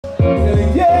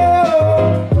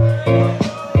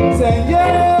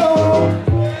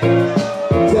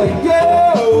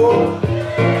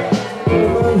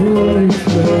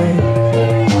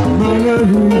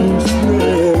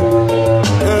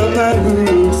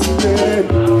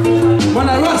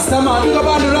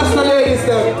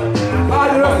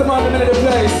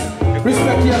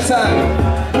Respect your time.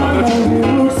 I'm a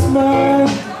roots man.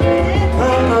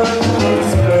 I'm a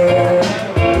roots man.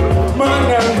 Man,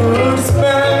 I'm a roots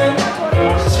man.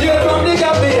 Straight from the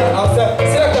Gambia. I said,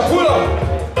 Selector, pull up.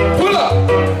 Pull up.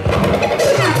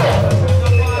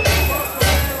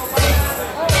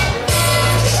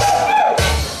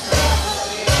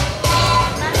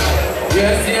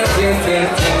 Yes, yes, yes, yes,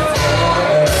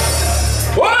 yes.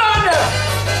 One!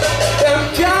 Them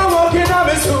can't walk in on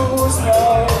me shoes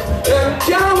now. Them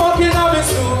can't walk in on me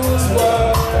shoes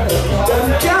now. Them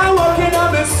can't walk in on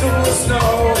me shoes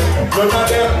now. None of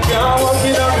them can't walk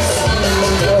in on me shoes.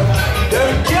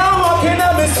 Them can't walk in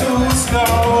on me shoes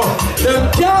now. Them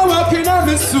can't walk in on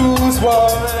me shoes, boy.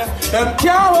 Them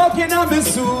can't walk in on me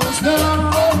shoes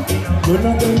now. None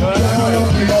of them can't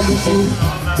walk in on me shoes.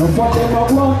 No for them a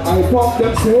one, I fuck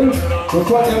them say. No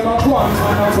for them a one,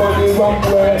 and I go the wrong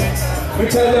way. We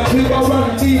tell them people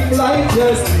run deep like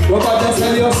this. But I just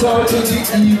sell your soul to the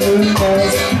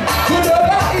evilness. You know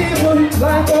that evil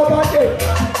like over there.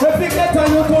 If you get on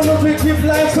your phone, you keep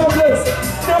life so blessed.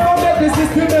 Never make the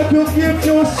system that you give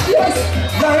you stress.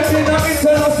 Life in an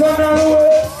international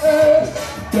way.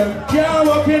 Them can't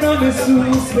walk in on the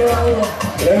shoes now.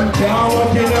 Them can't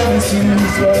walk in on the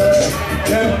shoes now.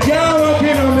 Them can't walk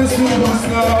in on the shoes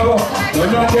now.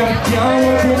 None of them can't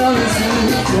walk in on the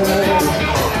shoes now.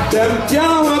 Them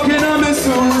can't walk in on me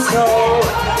shoes now.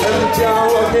 Them can't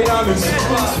walk in on me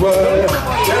shoes well.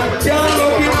 Them can't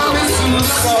walk in on me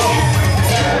shoes now.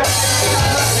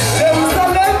 Them still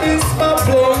let me my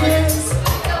belongings.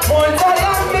 One time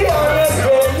on me honest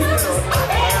ways.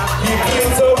 You feel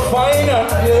so fine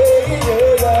and yeah.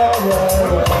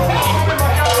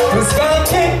 We can't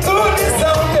keep good the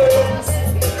soundings.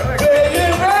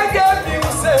 Playing reggae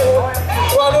music.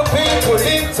 While the people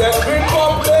eat every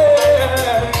public.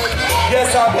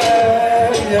 Yes, I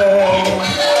can, yeah.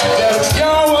 Them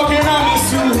can't walk in on me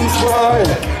shoes, boy.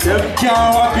 Them can't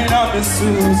walk in on me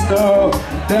shoes, no.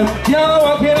 Them can't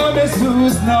walk in on me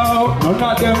shoes, no. None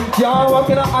of them can't walk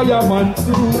in on Iron Man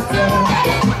shoes, yeah.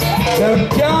 Them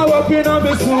can't walk in on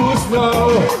me shoes, no.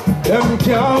 Them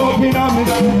can't walk in on me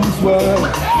shoes, boy.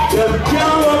 Them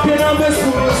can't walk in on me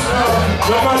shoes, no.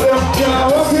 None of them can't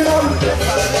walk in on me shoes.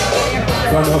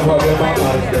 None of them are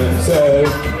like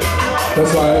themselves.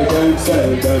 That's why them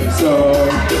say them so.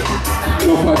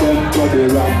 No for them go the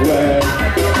wrong way.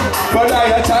 But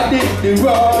I attended the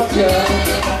road, yeah.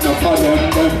 No for them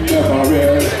never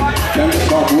real. Them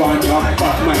come one up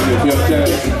back mind of your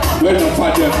test. When no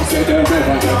for them say them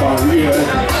never real.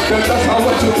 Them just how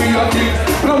what you be your thing.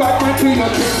 No back my to your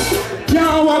thing.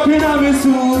 Can't walk in on me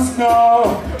shoes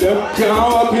now. Them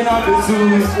can't walk in on me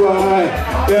shoes, why?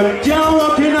 Them can't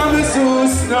walk in on me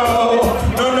shoes now.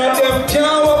 None of them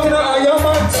can't walk in on Iron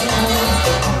Man shoes.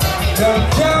 Them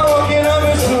can't walk in on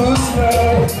me shoes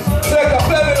now. Take a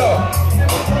play it up.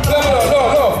 Play it up,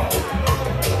 no.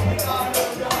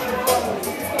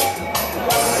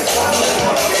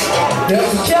 Them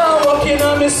can't walk in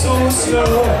on me shoes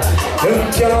now. Them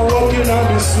can't walk in on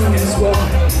me shoes, why?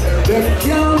 Them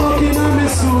can't walk in on me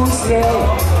shoes now.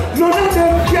 None of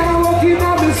them can't walk in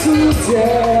on me shoes,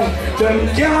 yeah. Them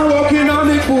can't walk in on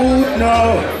me boot now.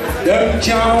 Them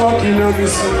can't walk in on me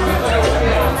shoes.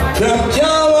 Them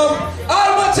can't walk.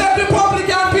 All my Czech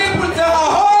Republican people there.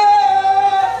 Ahoy!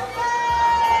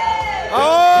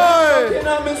 Them can't walk in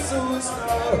on me shoes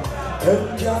now. Them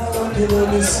can't walk in on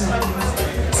me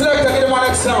shoes. Select get my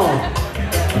next sound.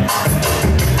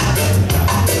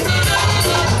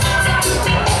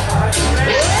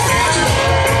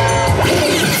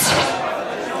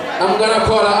 I'm gonna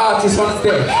call an artist on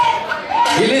stage.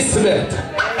 Elizabeth.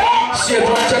 She's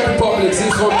from Czech Republic.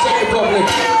 She's from Czech Republic.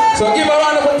 So give a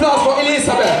round of applause for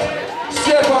Elizabeth.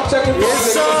 She's from Czech Republic.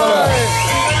 Yes, Elizabeth.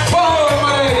 Forward,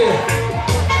 my lady.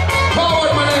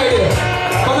 Forward, my lady.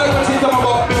 Come here to teach them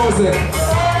about music.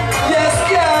 Yes,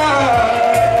 yeah.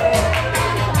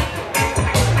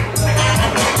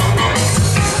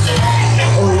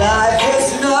 Oh, life is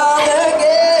not a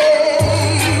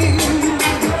game.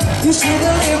 You should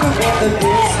have given what the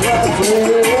best was the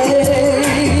play.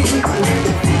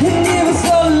 You never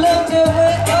saw love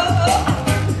never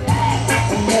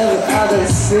I never ever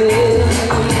say.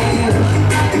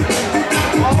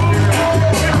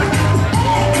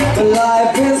 But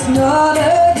life is not a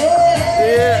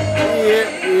game.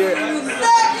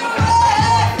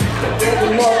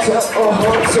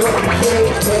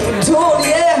 Told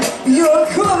yeah, you're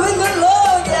coming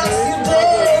along. Yes, you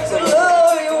did. To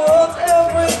love you want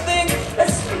everything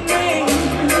that's me.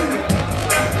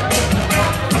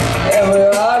 Every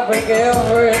heartbreak,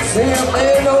 every sin,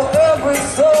 they know every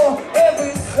soul,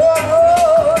 every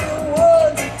sorrow you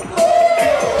want more.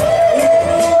 You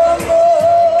want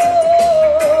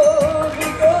more.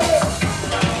 Because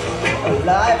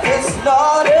life is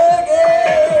not a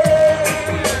game.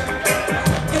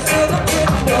 You see the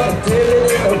picture, did it in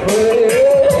the way.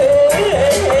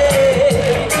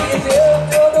 You don't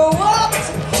know what to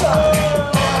come.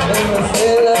 And you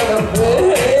feel in the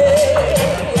way.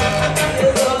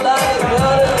 It's a life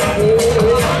not a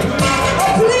game.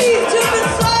 Oh, please, just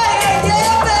beside,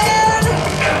 yeah, man.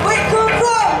 We come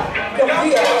from the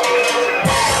fear.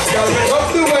 Girl, me love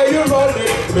the way you roll it.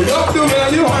 Me love the way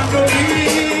you handle me,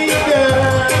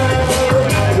 girl.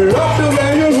 Me love the way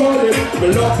you roll it. Me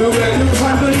love the way you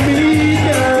handle me,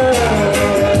 girl.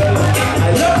 I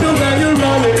love the way you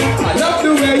roll it. I love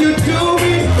the way you do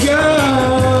me,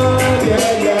 girl.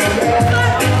 Yeah, yeah,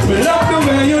 yeah. Me love the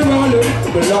way you roll it.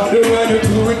 Me love the way you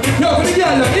do it. Yo, for the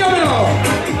girl, hear me now.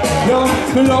 Yo,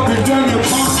 me love it when you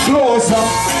come closer.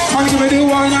 And give me the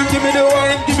wine, and give me the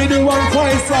wine, give me the wine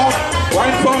closer.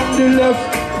 Wine from the left,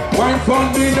 wine from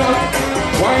the north,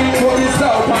 wine for the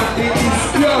south and the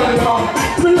east.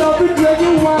 Yeah, me love it when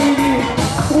you wine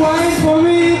for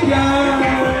me, girl.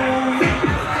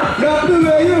 Love the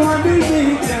way you handle me,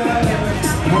 girl.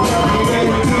 Love the way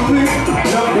you do it,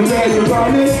 love the way you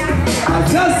run it. I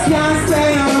just can't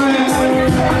stay away.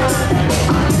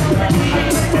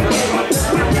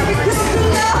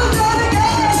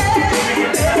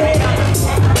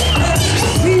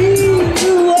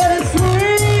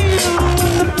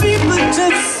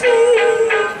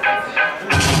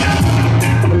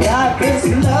 Life is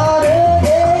not a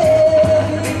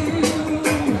game.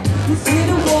 You see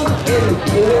the one in the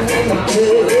good and the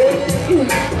good.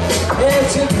 And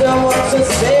you know what to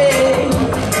say.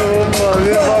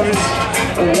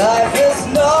 Life is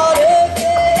not a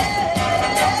game.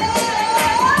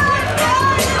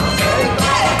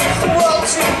 What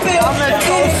you feel, what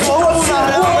you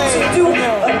do.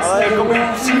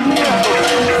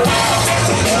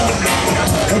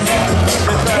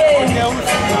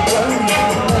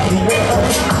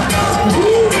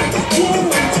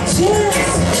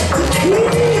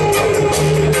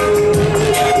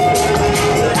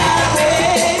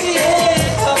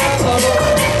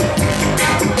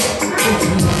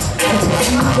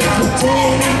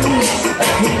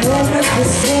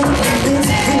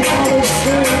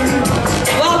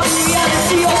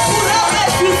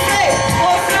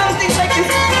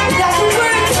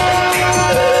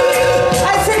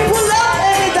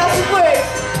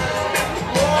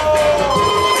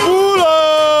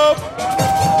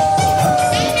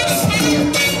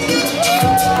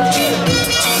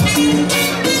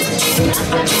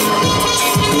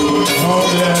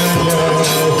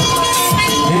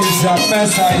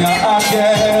 Messiah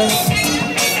again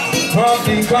from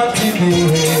the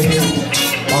continent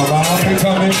of Africa,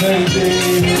 me baby.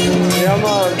 Yeah,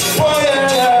 man. Oh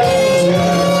yeah.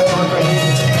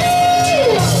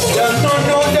 Them don't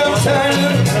know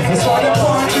themselves. That's why the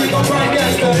party go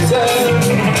against themselves.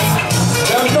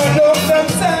 Them don't love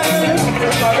themselves.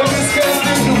 But them is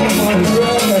getting to my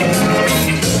brother.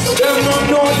 Them don't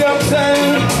know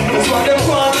themselves. That's why the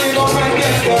party go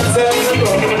against themselves.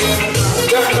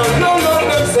 Them don't know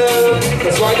themselves.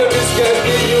 That's why them is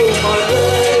getting you my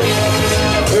way.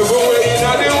 Everywhere in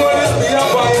the world is be a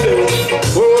battle.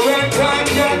 Oh, when time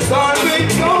gets hard, we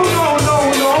no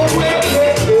way.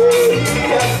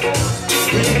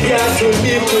 We got to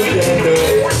live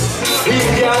together. We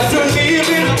got to live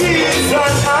in peace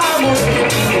and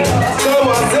harmony. So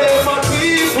I say my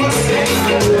people sing.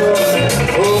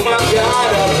 Oh my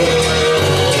God, I pray.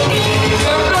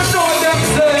 Them don't know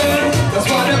themselves. That's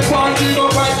why the party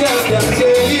go against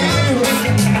themselves.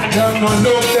 Them don't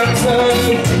love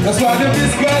themselves. That's why they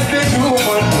disguise the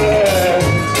human flesh.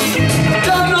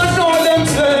 Them don't know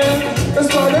themselves. That's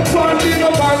why the party go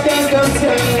against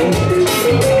themselves.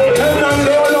 Them don't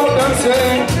love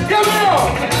themselves. Give me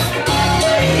up.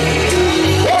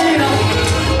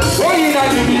 Why in a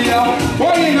Libya?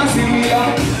 Why in a Syria?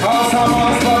 As a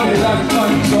master of the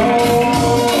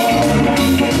control.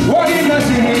 Why in a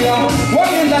Syria?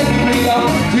 Why in a Libya?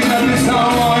 In a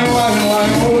why.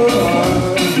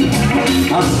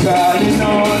 I'm calling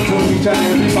on to each and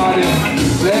everybody.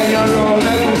 Play your role,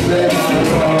 let me play my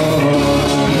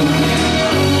role.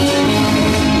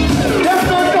 Them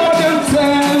don't know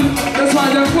themselves. That's why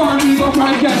they want me go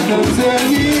and get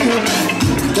themselves.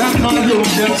 Them don't can't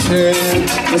lose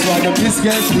themselves. That's why the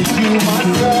biscuits with human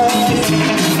rights.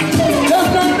 Them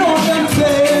don't know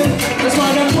themselves. That's why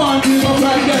they want to go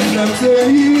like themselves.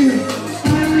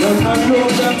 Them don't know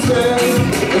themselves.